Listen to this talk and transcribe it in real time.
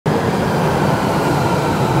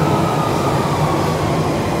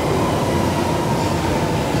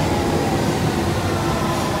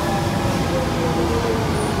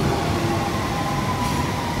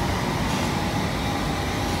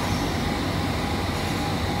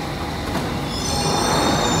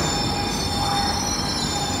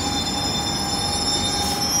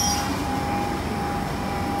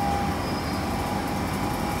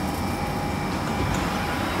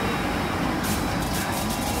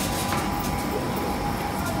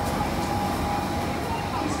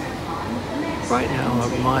right now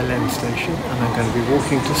at Mile End Station, and I'm going to be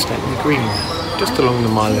walking to Stepney Green, just along the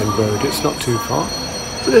Mile End Road. It's not too far,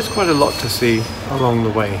 but there's quite a lot to see along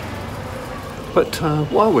the way. But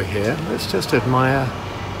while we're here, let's just admire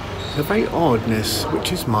the very oddness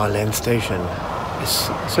which is Mile End Station.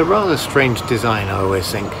 It's a rather strange design, I always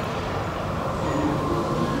think.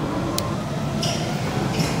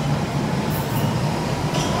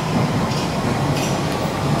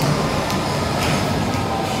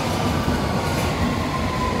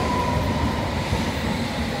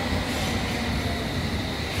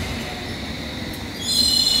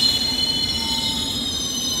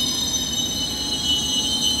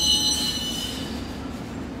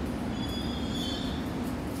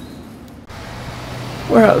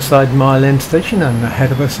 We're outside Mile End Station, and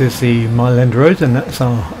ahead of us is the Mile End Road, and that's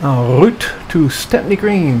our route to Stepney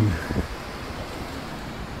Green.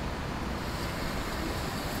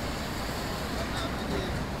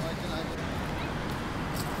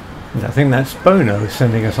 And I think that's Bono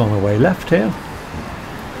sending us on the way left here.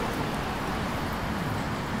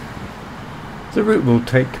 The route we'll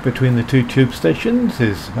take between the two tube stations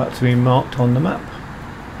is about to be marked on the map.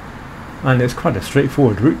 And it's quite a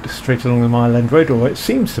straightforward route, straight along the Mile End Road, or it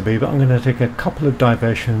seems to be, but I'm going to take a couple of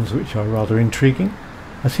diversions which are rather intriguing.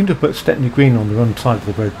 I seem to have put Stepney Green on the wrong side of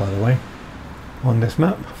the road, by the way, on this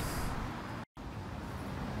map.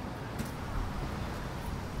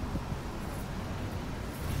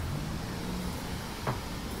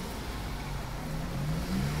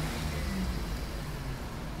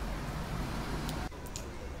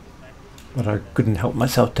 But I couldn't help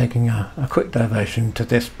myself taking a quick diversion to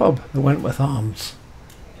this pub, the Wentworth Arms.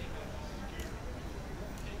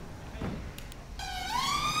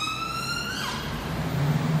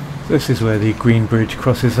 This is where the Green Bridge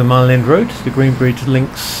crosses the Mile End Road. The Green Bridge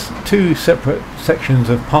links two separate sections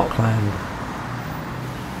of parkland.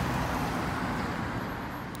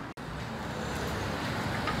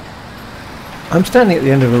 I'm standing at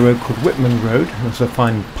the end of a road called Whitman Road. There's a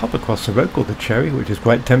fine pub across the road called the Cherry, which is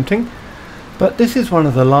quite tempting. But this is one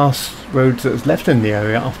of the last roads that was left in the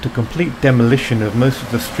area after complete demolition of most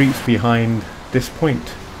of the streets behind this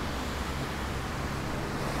point.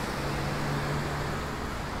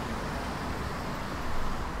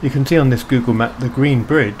 You can see on this Google map the Green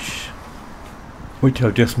Bridge, which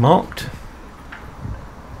I've just marked.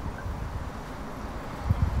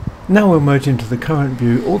 Now we'll merge into the current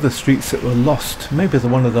view all the streets that were lost, maybe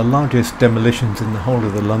one of the largest demolitions in the whole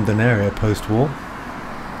of the London area post-war.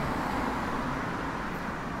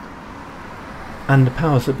 And the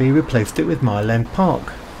powers that be replaced it with Mile End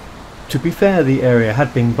Park. To be fair, the area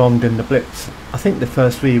had been bombed in the Blitz. I think the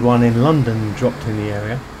first V1 in London dropped in the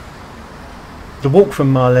area. The walk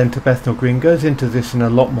from Mile End to Bethnal Green goes into this in a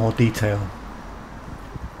lot more detail.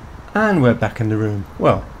 And we're back in the room.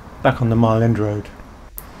 Well, back on the Mile End Road.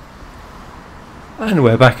 And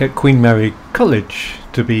we're back at Queen Mary College,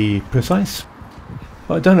 to be precise.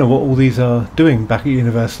 But I don't know what all these are doing back at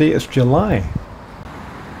university. It's July.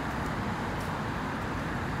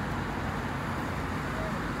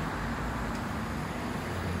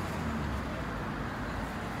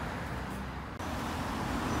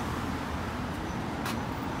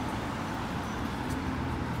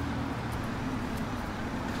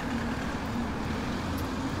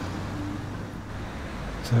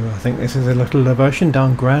 So I think this is a little diversion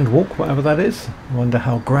down Grand Walk, whatever that is. I wonder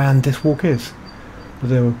how grand this walk is.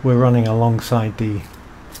 We're running alongside the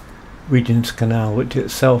Regent's Canal, which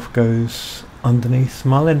itself goes underneath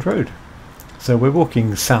Mile End Road. So we're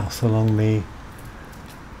walking south along the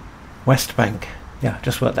West Bank. Yeah,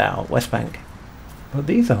 just worked that out, West Bank. But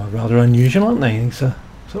these are rather unusual, aren't they? These are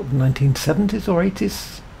sort of 1970s or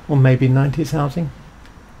 80s, or maybe 90s housing.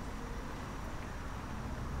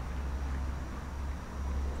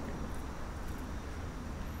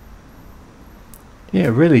 Yeah,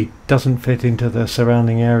 it really doesn't fit into the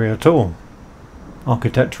surrounding area at all,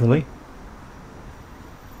 architecturally.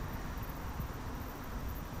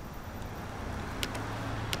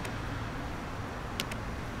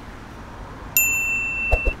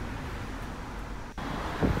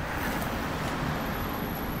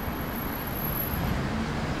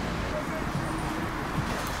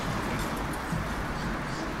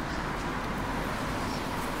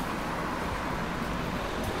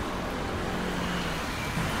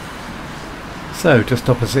 So just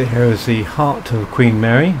opposite here is the heart of Queen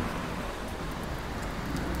Mary.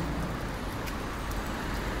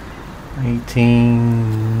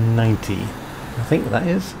 1890, I think that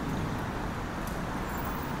is.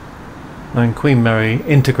 And Queen Mary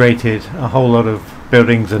integrated a whole lot of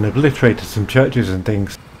buildings and obliterated some churches and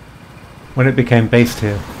things when it became based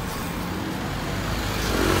here.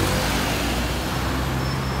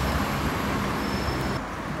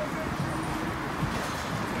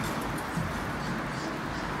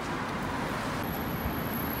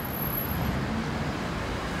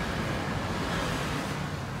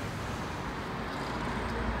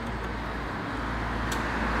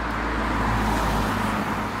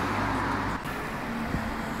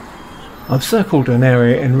 I've circled an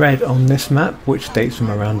area in red on this map which dates from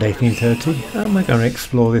around 1830, and we're going to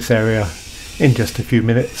explore this area in just a few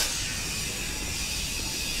minutes.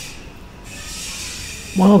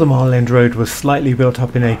 While the Mile End Road was slightly built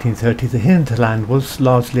up in 1830, the hinterland was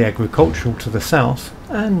largely agricultural to the south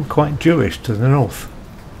and quite Jewish to the north.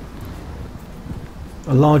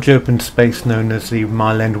 A large open space known as the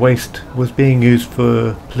Mile End Waste was being used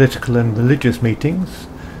for political and religious meetings,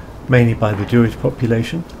 mainly by the Jewish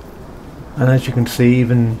population. And as you can see,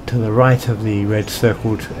 even to the right of the red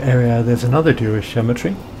circled area, there's another Jewish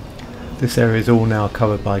cemetery. This area is all now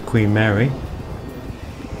covered by Queen Mary.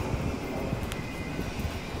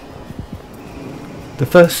 The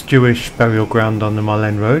first Jewish burial ground on the Mile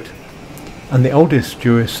End Road, and the oldest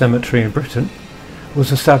Jewish cemetery in Britain,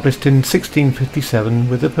 was established in 1657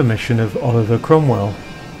 with the permission of Oliver Cromwell.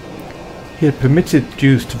 He had permitted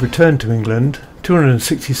Jews to return to England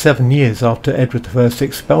 267 years after Edward I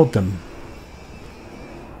expelled them.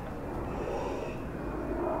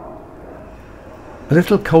 A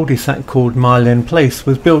little cul-de-sac called Mile End Place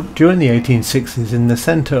was built during the 1860s in the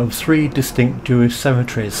centre of three distinct Jewish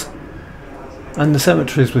cemeteries, and the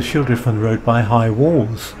cemeteries were shielded from the road by high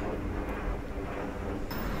walls.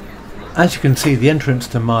 As you can see, the entrance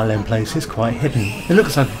to Mile End Place is quite hidden. It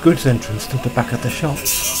looks like a goods entrance to the back of the shop.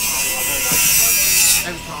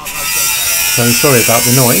 So sorry about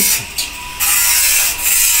the noise.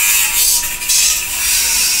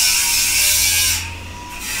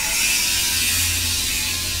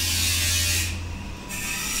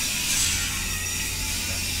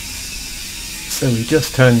 So we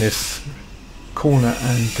just turned this corner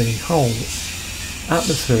and the whole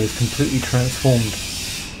atmosphere is completely transformed.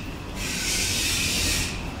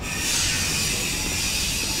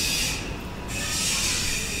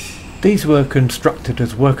 These were constructed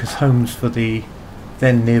as workers' homes for the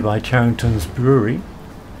then nearby Charrington's brewery,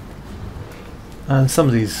 and some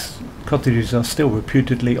of these cottages are still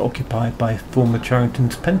reputedly occupied by former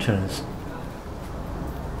Charrington's pensioners.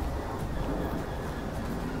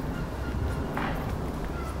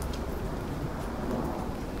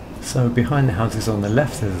 So behind the houses on the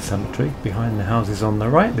left there's a cemetery, behind the houses on the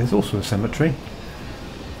right there's also a cemetery,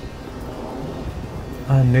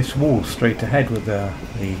 and this wall straight ahead with the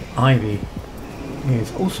ivy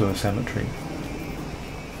is also a cemetery.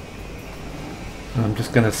 And I'm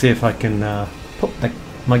just going to see if I can put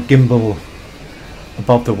my gimbal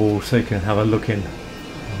above the wall so you can have a look in.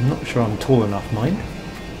 I'm not sure I'm tall enough, mind.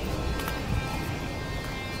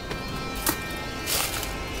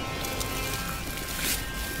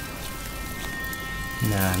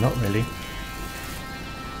 Nah, not really.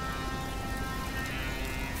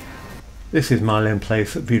 This is Mile End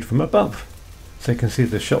Place viewed from above, so you can see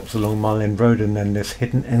the shops along Mile End Road and then this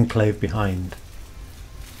hidden enclave behind.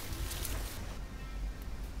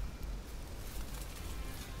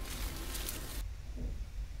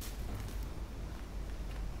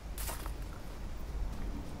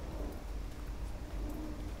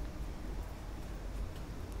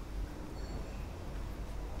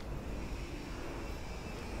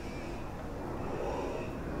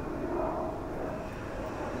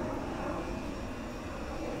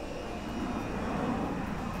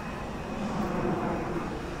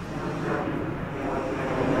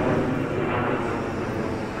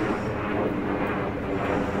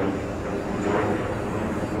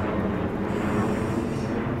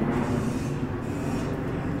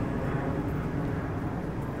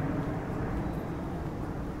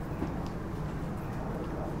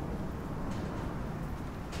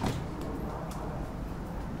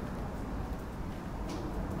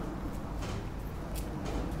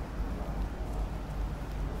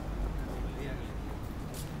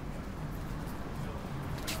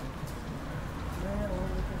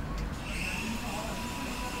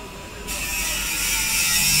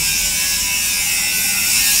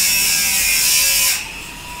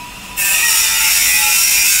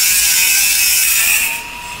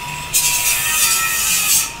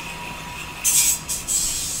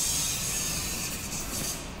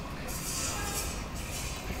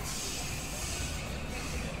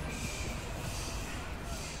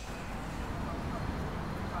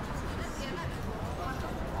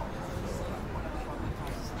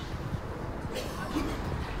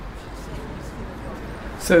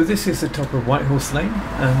 So this is the top of Whitehorse Lane,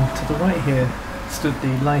 and to the right here stood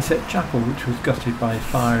the Lycett Chapel, which was gutted by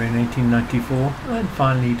fire in 1894 and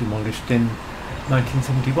finally demolished in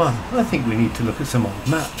 1971. I think we need to look at some old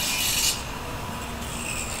maps.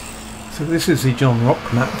 So this is the John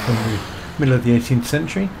Rock map from the middle of the 18th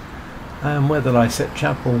century, and where the Lycett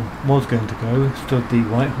Chapel was going to go stood the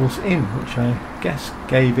Whitehorse Inn, which I guess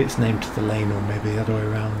gave its name to the lane, or maybe the other way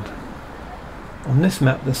around. On this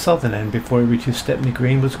map, the southern end before it reaches Stepney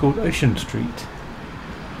Green was called Ocean Street.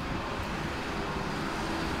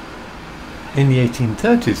 In the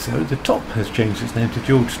 1830s though, the top has changed its name to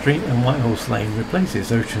George Street and Whitehorse Lane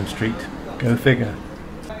replaces Ocean Street. Go figure.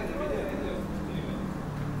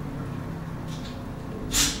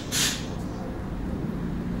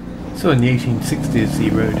 So in the 1860s the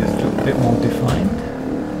road is a little bit more defined.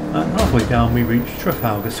 Halfway down we reach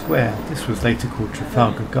Trafalgar Square. This was later called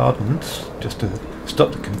Trafalgar Gardens, just to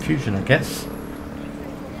stop the confusion I guess.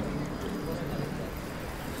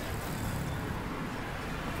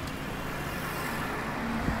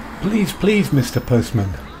 Please, please, Mr.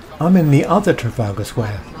 Postman, I'm in the other Trafalgar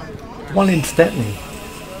Square, one in Stepney.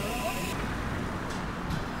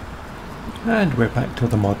 And we're back to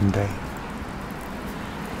the modern day.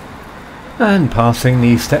 And passing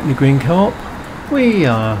the Stepney Green Co-op, we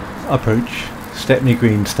approach Stepney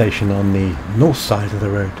Green station on the north side of the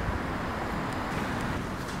road.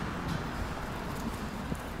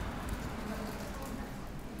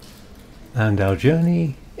 And our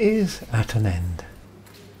journey is at an end.